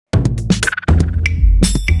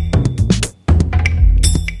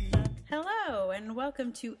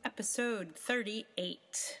welcome to episode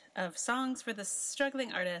 38 of Songs for the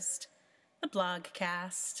Struggling Artist, the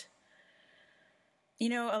blogcast. You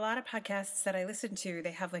know, a lot of podcasts that I listen to,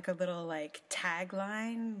 they have like a little like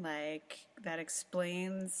tagline that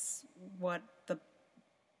explains what the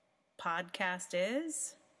podcast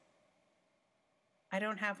is. I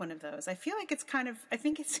don't have one of those. I feel like it's kind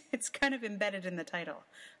of embedded in the title.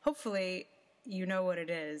 Hopefully you know what it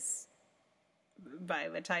is by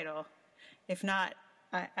the title. If not,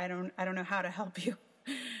 I don't know how to help you.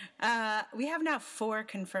 We have now 4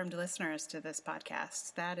 confirmed listeners to this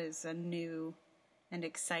podcast. That is a new and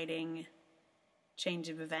exciting change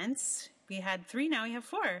of events. We had 3, now we have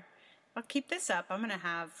 4. I'll keep this up. I'm going to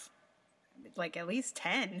have like at least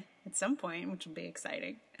 10 at some point, which will be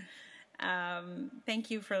exciting.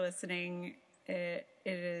 Thank you for listening. It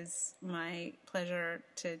is my pleasure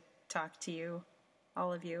to talk to you,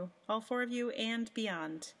 all of you, all 4 of you and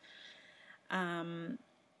beyond.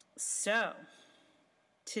 So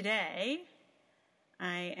today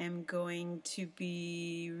I am going to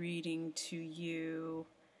be reading to you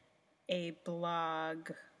a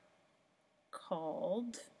blog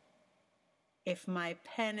called If My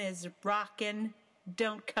Pen Is Rockin',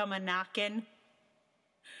 Don't Come A-Knockin',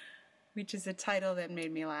 which is a title that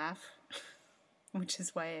made me laugh, which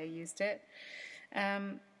is why I used it.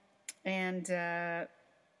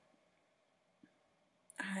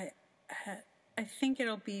 I think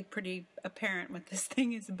it'll be pretty apparent what this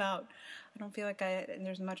thing is about. I don't feel like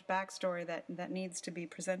there's much backstory that needs to be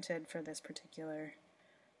presented for this particular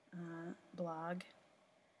blog.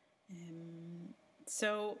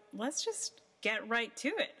 So let's just get right to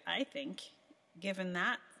it, I think, given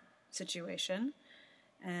that situation.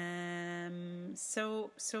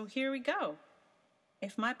 So here we go.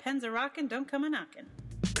 If my pens are rockin', don't come a-knockin'.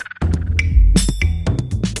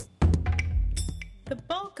 The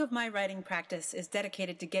bulk of my writing practice is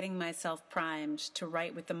dedicated to getting myself primed to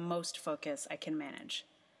write with the most focus I can manage.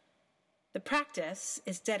 The practice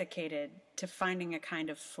is dedicated to finding a kind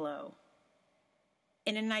of flow.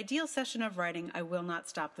 In an ideal session of writing, I will not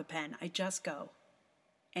stop the pen. I just go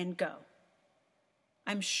and go.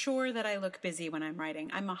 I'm sure that I look busy when I'm writing.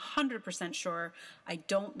 I'm 100% sure I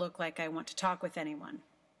don't look like I want to talk with anyone.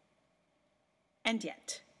 And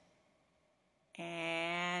yet,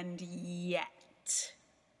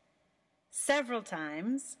 several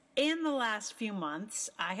times in the last few months,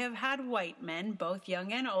 I have had white men, both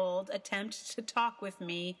young and old, attempt to talk with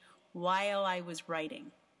me while I was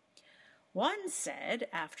writing. One said,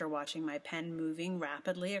 after watching my pen moving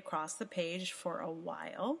rapidly across the page for a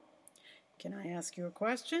while, "Can I ask you a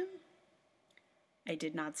question?" I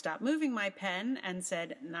did not stop moving my pen and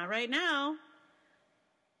said, "Not right now."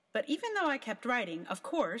 But even though I kept writing, of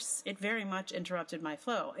course, it very much interrupted my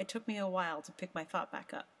flow. It took me a while to pick my thought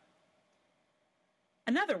back up.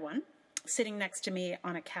 Another one, sitting next to me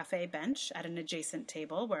on a cafe bench at an adjacent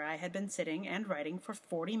table where I had been sitting and writing for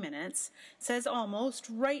 40 minutes, says almost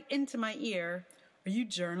right into my ear, "Are you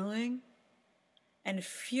journaling?" And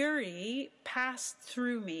fury passed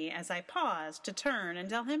through me as I paused to turn and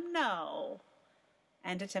tell him no,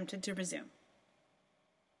 and attempted to resume.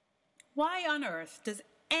 Why on earth does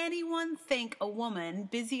anyone think a woman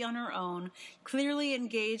busy on her own, clearly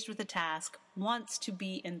engaged with a task, wants to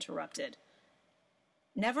be interrupted?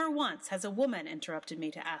 Never once has a woman interrupted me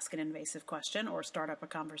to ask an invasive question or start up a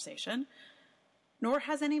conversation, nor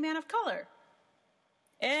has any man of color.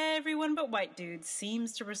 Everyone but white dudes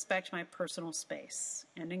seems to respect my personal space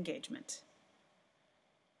and engagement.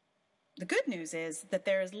 The good news is that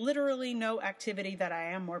there is literally no activity that I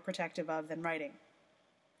am more protective of than writing.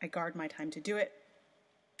 I guard my time to do it.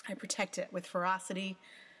 I protect it with ferocity.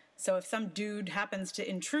 So if some dude happens to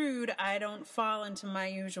intrude, I don't fall into my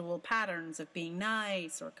usual patterns of being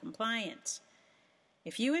nice or compliant.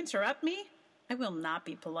 If you interrupt me, I will not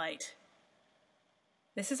be polite.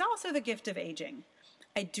 This is also the gift of aging.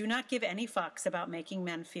 I do not give any fucks about making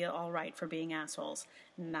men feel all right for being assholes.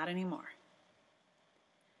 Not anymore.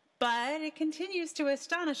 But it continues to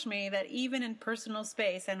astonish me that even in Personal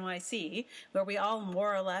Space NYC, where we all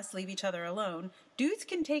more or less leave each other alone, dudes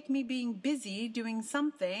can take me being busy doing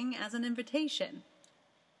something as an invitation.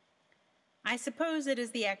 I suppose it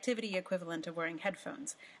is the activity equivalent of wearing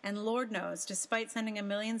headphones, and Lord knows, despite sending a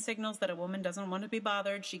million signals that a woman doesn't want to be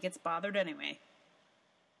bothered, she gets bothered anyway.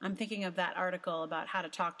 I'm thinking of that article about how to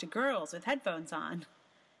talk to girls with headphones on.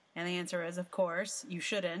 And the answer is, of course, you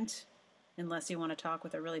shouldn't, unless you want to talk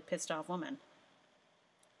with a really pissed off woman.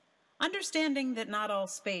 Understanding that not all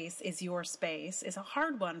space is your space is a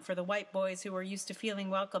hard one for the white boys who are used to feeling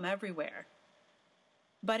welcome everywhere.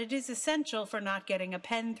 But it is essential for not getting a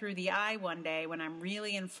pen through the eye one day when I'm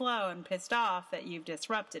really in flow and pissed off that you've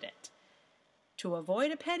disrupted it. To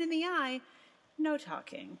avoid a pen in the eye, no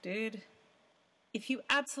talking, dude. If you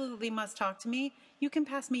absolutely must talk to me, you can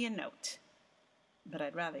pass me a note. But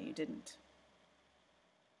I'd rather you didn't.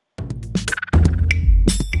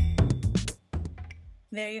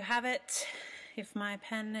 There you have it. If my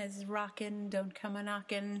pen is rockin', don't come a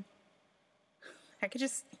knockin'. I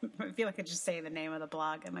feel like I could just say the name of the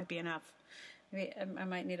blog. That might be enough. Maybe I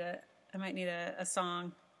might need a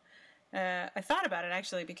song. I thought about it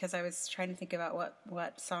actually because I was trying to think about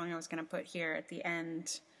what song I was going to put here at the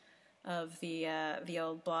end of the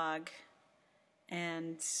old blog,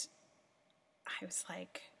 and I was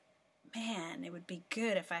like, man, it would be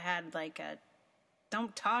good if I had like a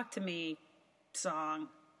 "Don't Talk to Me" song,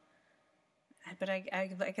 but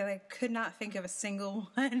I could not think of a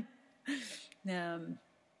single one.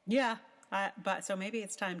 But so maybe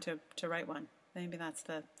it's time to write one. Maybe that's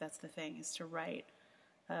the thing, is to write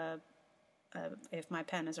if my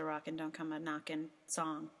pen is a rockin', don't come a knockin'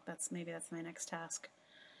 song. That's my next task.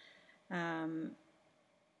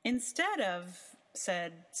 Instead of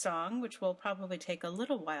said song, which will probably take a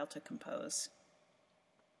little while to compose,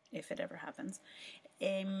 if it ever happens,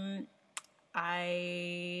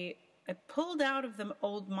 I pulled out of the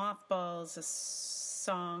old mothballs a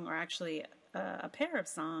song, or actually a pair of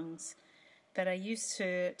songs that I used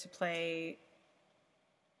to play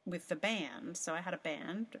with the band. So I had a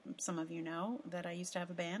band, some of you know that I used to have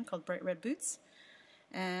a band called Bright Red Boots.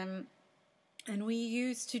 And we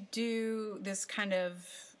used to do this kind of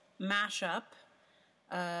mashup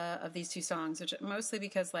of these two songs, which mostly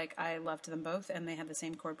because like I loved them both and they had the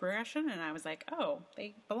same chord progression, and I was like, oh,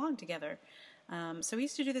 they belong together. So we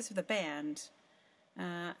used to do this with a band,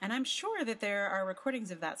 and I'm sure that there are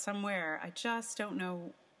recordings of that somewhere. I just don't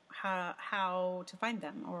know how to find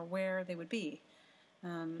them or where they would be.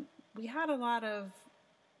 We had a lot of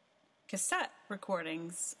cassette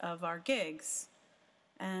recordings of our gigs,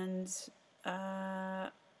 and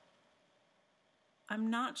I'm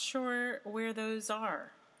not sure where those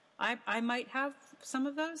are. I might have some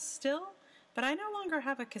of those still, but I no longer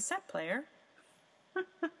have a cassette player.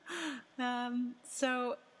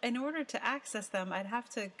 So in order to access them, I'd have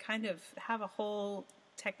to kind of have a whole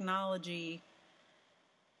technology.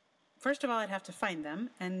 First of all, I'd have to find them,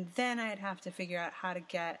 and then I'd have to figure out how to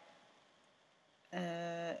get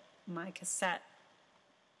my cassette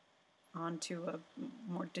onto a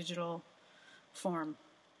more digital form.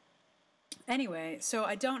 Anyway, so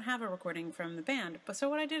I don't have a recording from the band, but so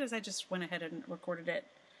what I did is I just went ahead and recorded it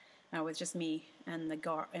with just me and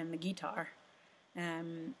the guitar,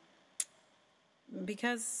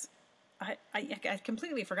 because I'd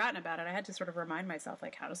completely forgotten about it. I had to sort of remind myself,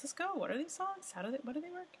 like, how does this go? What are these songs? What do they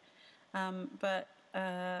work? But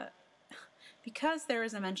because there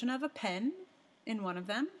is a mention of a pen in one of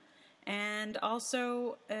them, and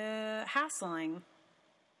also hassling,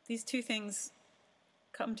 these two things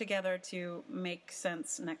come together to make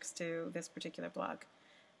sense next to this particular blog.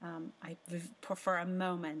 I for a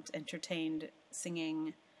moment entertained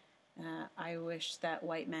singing I wish that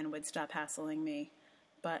white men would stop hassling me,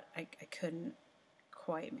 but I couldn't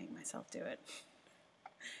quite make myself do it.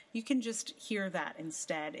 You can just hear that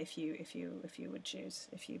instead if you would choose,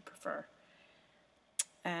 if you prefer.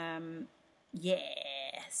 Yeah.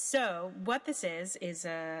 So what this is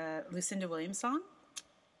a Lucinda Williams song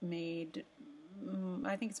made.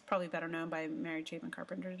 I think it's probably better known by Mary Chapin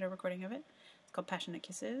Carpenter, did a recording of it. It's called Passionate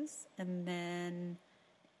Kisses, and then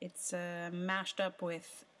it's mashed up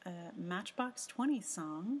with Matchbox 20's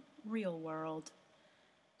song Real World.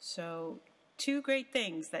 So two great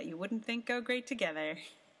things that you wouldn't think go great together.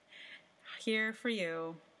 Here for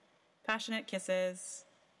you, Passionate Kisses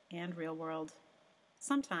and Real World.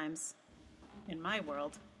 Sometimes, in my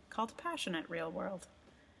world, called Passionate Real World.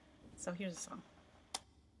 So here's a song.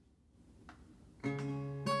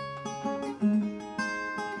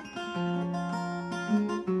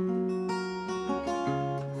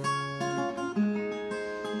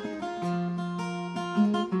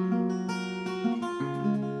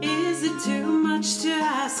 Is it too much to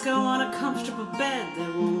ask? I want a comfortable bed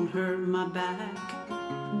that won't hurt my back,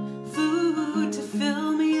 food to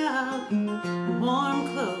fill me up, warm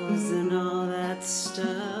clothes and all that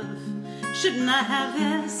stuff. Shouldn't I have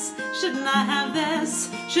this? Shouldn't I have this?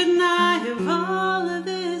 Shouldn't I have all of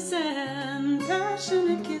this? And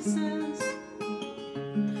passionate kisses,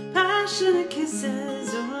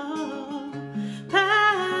 oh,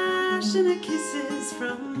 passionate kisses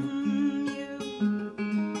from you.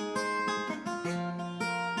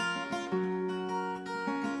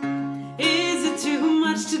 Is it too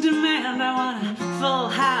much to demand. I want a full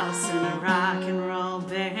house and a rock and roll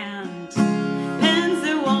band. Pens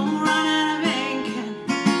that won't run out of ink and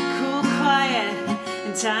cool, quiet,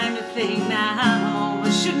 and time to think now.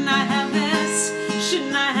 Well, shouldn't I have this?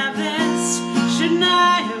 Shouldn't I have this? Shouldn't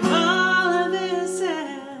I have all of this?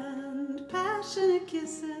 And passionate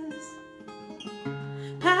kisses,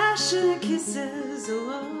 passionate kisses,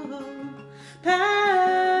 oh,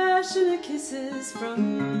 passionate kisses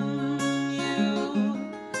from you.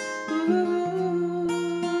 Ooh.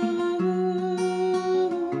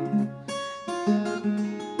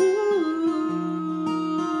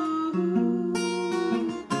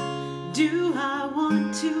 Do I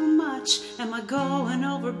want too much? Am I going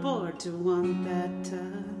overboard to want that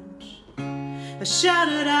touch? I shout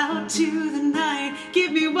it out to the night,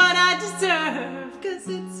 give me what I deserve, 'cause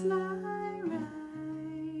it's my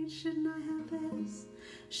right. Shouldn't I have this?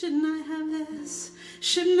 Shouldn't I have this?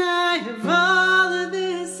 Shouldn't I have all of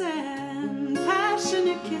this? And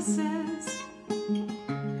passionate kisses,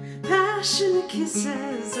 passionate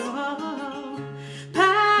kisses, oh,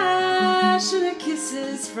 passionate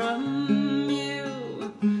kisses from you.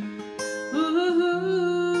 Ooh,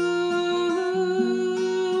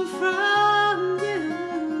 from you.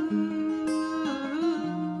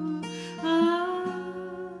 Oh.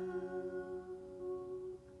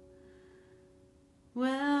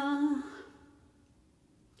 Well,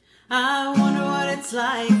 I wonder what it's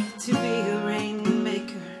like